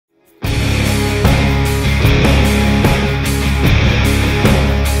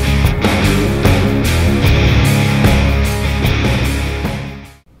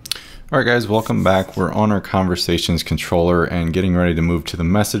Alright guys, welcome back. We're on our conversations controller and getting ready to move to the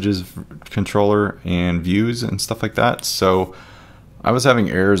messages controller and views and stuff like that. So I was having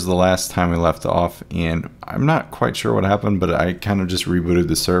errors the last time we left off and I'm not quite sure what happened, but I kind of just rebooted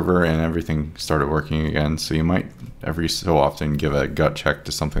the server and everything started working again. So you might every so often give a gut check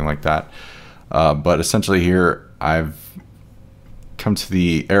to something like that. But essentially here I've come to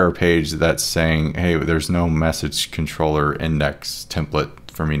the error page that's saying, hey, there's no message controller index template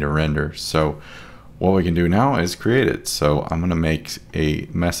for me to render. So what we can do now is create it. So I'm going to make a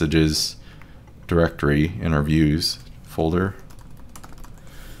messages directory in our views folder,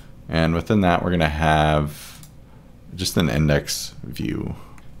 and within that we're going to have just an index view,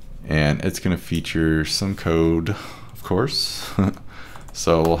 and it's going to feature some code, of course.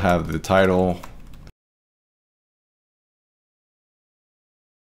 So we'll have the title,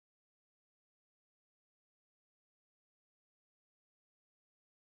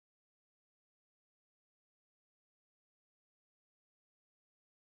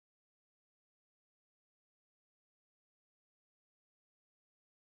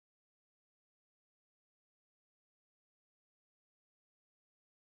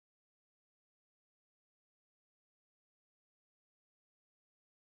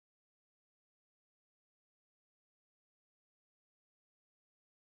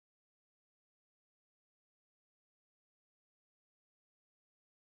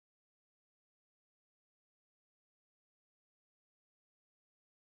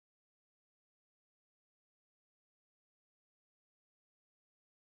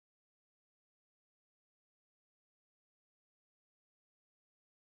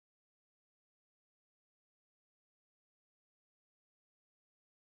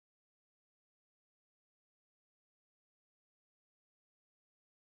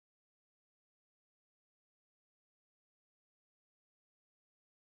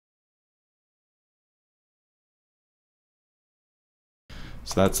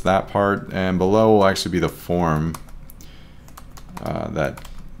 so that's that part, and below will actually be the form that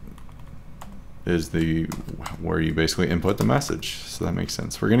is the where you basically input the message. So that makes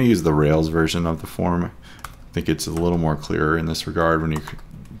sense. We're going to use the Rails version of the form. I think it's a little more clear in this regard when you're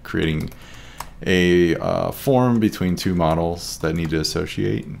creating a form between two models that need to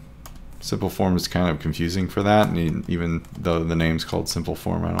associate. Simple form is kind of confusing for that, and even though the name's called simple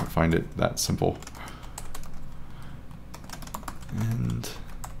form, I don't find it that simple. And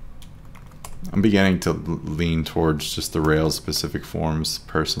I'm beginning to lean towards just the Rails specific forms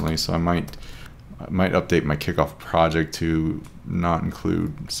personally, so I might update my kickoff project to not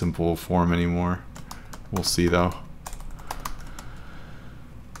include simple form anymore. We'll see though.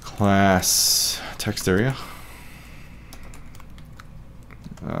 Class text area.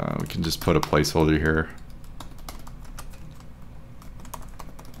 We can just put a placeholder here.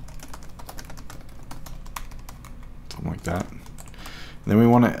 Something like that. And then we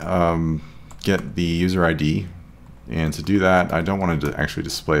want to get the user ID, and to do that I don't want to actually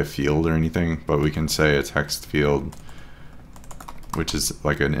display a field or anything, but we can say a text field, which is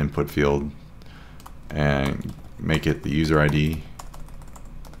like an input field, and make it the user ID,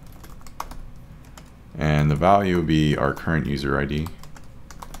 and the value will be our current user ID.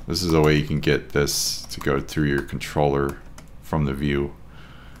 This is a way you can get this to go through your controller from the view,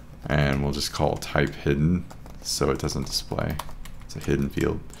 and we'll just call type hidden so it doesn't display. It's a hidden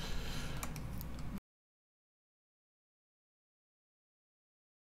field.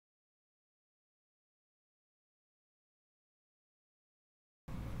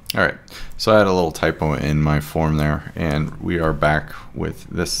 Alright, so I had a little typo in my form there, and we are back with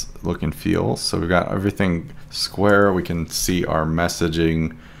this look and feel. So we've got everything square. We can see our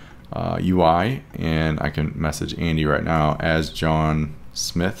messaging UI, and I can message Andy right now as John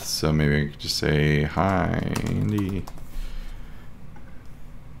Smith. So maybe I could just say, hi Andy.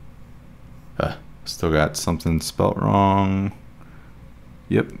 Still got something spelt wrong.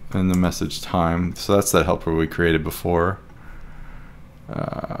 Yep, and the message time. So that's that helper we created before. Where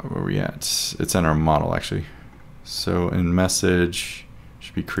are we at? It's in our model actually. So in message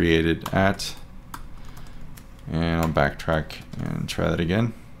should be created at, and I'll backtrack and try that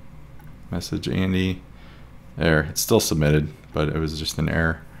again. Message Andy. There, it's still submitted, but it was just an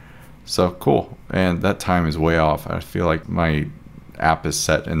error. So cool, and that time is way off. I feel like my app is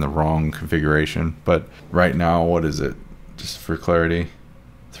set in the wrong configuration, but right now, what is it? Just for clarity,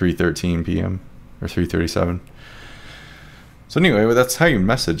 3:13 p.m. or 3:37. So anyway, that's how you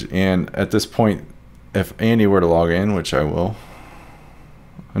message. And at this point, if Andy were to log in, which I will,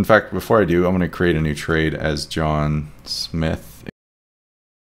 in fact, before I do, I'm going to create a new trade as John Smith.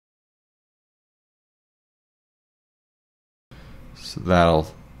 So that'll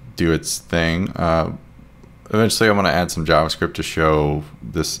do its thing. Eventually I'm going to add some JavaScript to show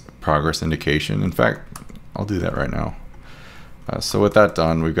this progress indication. In fact, I'll do that right now. So with that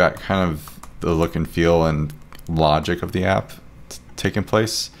done, we've got kind of the look and feel and logic of the app taking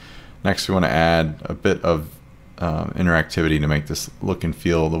place. Next, we want to add a bit of interactivity to make this look and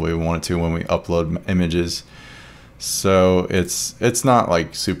feel the way we want it to when we upload images. So it's not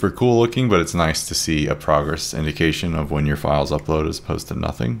like super cool looking, but it's nice to see a progress indication of when your files upload as opposed to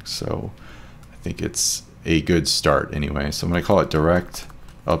nothing. So I think it's a good start anyway. So I'm going to call it direct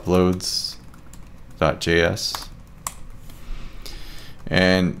uploads.js.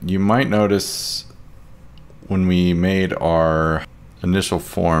 And you might notice when we made our initial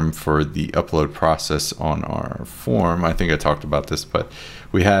form for the upload process on our form, I think I talked about this, but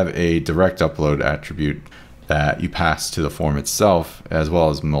we have a direct upload attribute that you pass to the form itself as well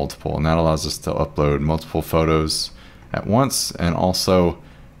as multiple, and that allows us to upload multiple photos at once and also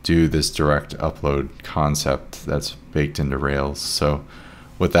do this direct upload concept that's baked into Rails. So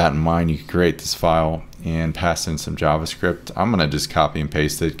with that in mind, you can create this file and pass in some JavaScript. I'm gonna just copy and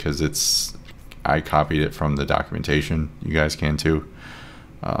paste it because I copied it from the documentation. You guys can too,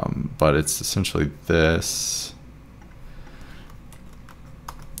 but it's essentially this.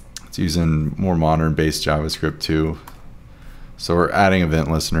 It's using more modern based JavaScript too. So we're adding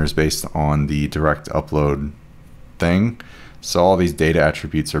event listeners based on the direct upload thing. So all these data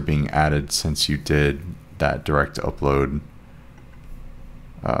attributes are being added since you did that direct upload.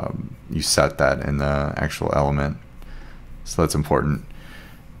 You set that in the actual element. So that's important.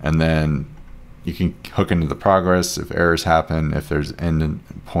 And then you can hook into the progress if errors happen, if there's end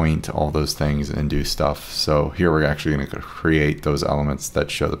point, all those things, and do stuff. So here we're actually going to create those elements that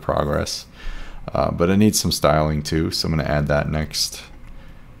show the progress. But it needs some styling too, so I'm going to add that next.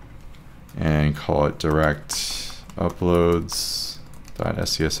 And call it direct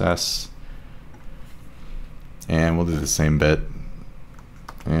uploads.scss. And we'll do the same bit.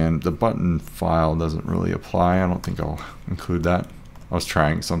 And the button file doesn't really apply. I don't think I'll include that. I was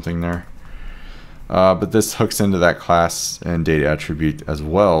trying something there. But this hooks into that class and data attribute as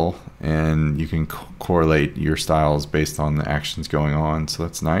well, and you can correlate your styles based on the actions going on, so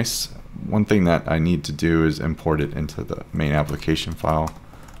that's nice. One thing that I need to do is import it into the main application file.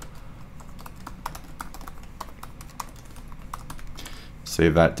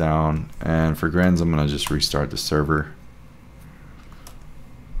 Save that down, and for grins I'm going to just restart the server.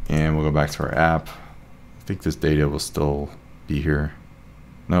 And we'll go back to our app. I think this data will still be here.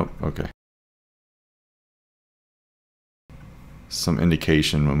 Nope, okay. Some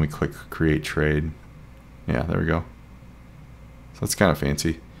indication when we click create trade. Yeah, there we go. So that's kind of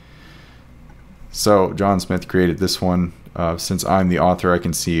fancy. So John Smith created this one. Since I'm the author, I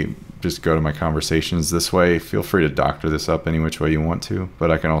can see, just go to my conversations this way. Feel free to doctor this up any which way you want to,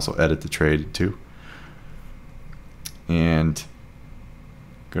 but I can also edit the trade too. And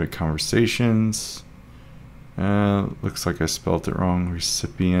go to conversations. Looks like I spelled it wrong.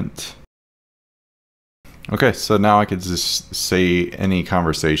 Recipient. Okay, so now I could just say any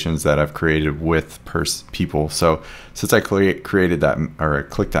conversations that I've created with people. So since I created that, or I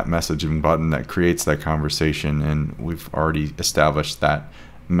clicked that messaging button that creates that conversation, and we've already established that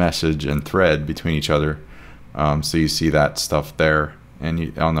message and thread between each other. So you see that stuff there,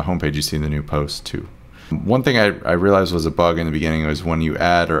 and on the homepage you see the new post too. One thing I realized was a bug in the beginning was when you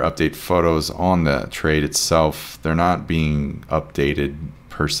add or update photos on the trade itself, they're not being updated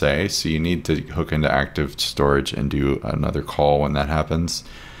per se, so you need to hook into active storage and do another call when that happens.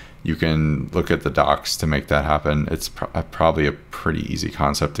 You can look at the docs to make that happen. It's probably a pretty easy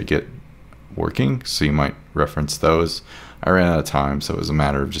concept to get working, so you might reference those. I ran out of time, so it was a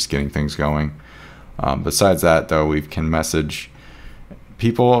matter of just getting things going. Besides that though, we can message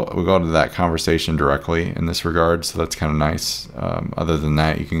people. We'll go to that conversation directly in this regard, so that's kind of nice. Other than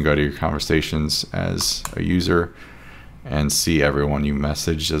that, you can go to your conversations as a user and see everyone you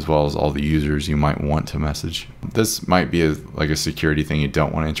messaged as well as all the users you might want to message. This might be like a security thing you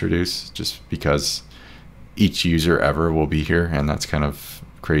don't want to introduce, just because each user ever will be here, and that's kind of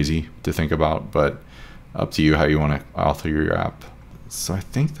crazy to think about, but up to you how you want to author your app. So I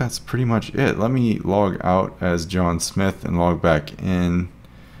think that's pretty much it. Let me log out as John Smith and log back in.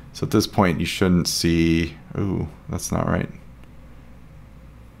 So at this point you shouldn't see, ooh, that's not right.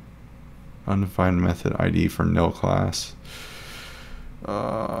 Undefined method ID for nil class.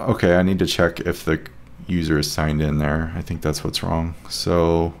 Okay, I need to check if the user is signed in there. I think that's what's wrong.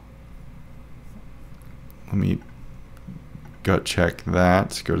 So let me gut check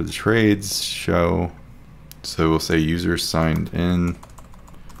that. Go to the trades, show. So we'll say user signed in.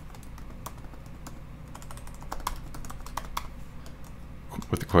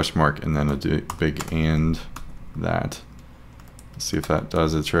 With question mark, and then a big and that. Let's see if that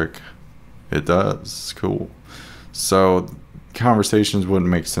does a trick. It does. Cool. So conversations wouldn't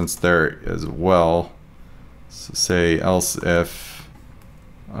make sense there as well. So say else if,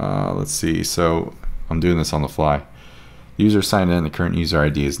 let's see, so I'm doing this on the fly. User signed in, the current user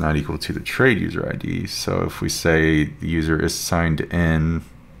ID is not equal to the trade user ID. So if we say the user is signed in,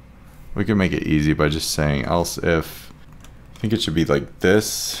 we can make it easy by just saying else if, I think it should be like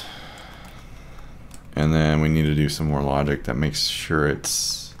this. And then we need to do some more logic that makes sure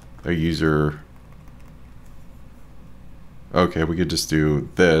it's a user. Okay, we could just do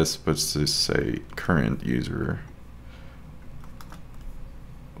this, but just say current user.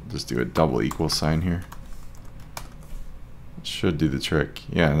 We'll just do a double equal sign here. It should do the trick.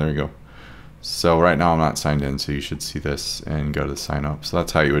 Yeah, there you go. So right now I'm not signed in, so you should see this and go to sign up. So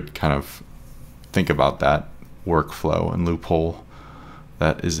that's how you would kind of think about that workflow and loophole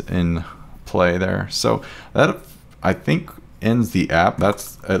that is in play there. So that, I think, ends the app.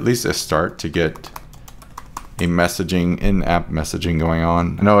 That's at least a start to get a messaging, in-app messaging going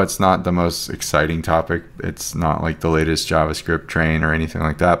on. I know it's not the most exciting topic. It's not like the latest JavaScript train or anything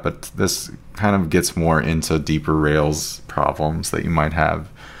like that, but this kind of gets more into deeper Rails problems that you might have,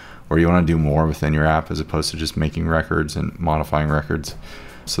 where you want to do more within your app as opposed to just making records and modifying records.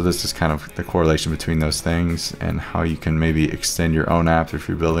 So this is kind of the correlation between those things and how you can maybe extend your own app if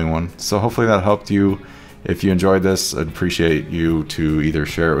you're building one. So hopefully that helped you. If you enjoyed this, I'd appreciate you to either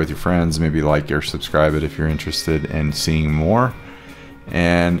share it with your friends, maybe like or subscribe it if you're interested in seeing more.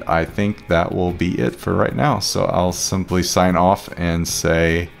 And I think that will be it for right now. So I'll simply sign off and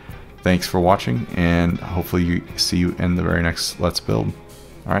say thanks for watching, and hopefully see you in the very next Let's Build.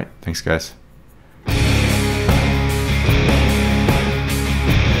 All right, thanks guys.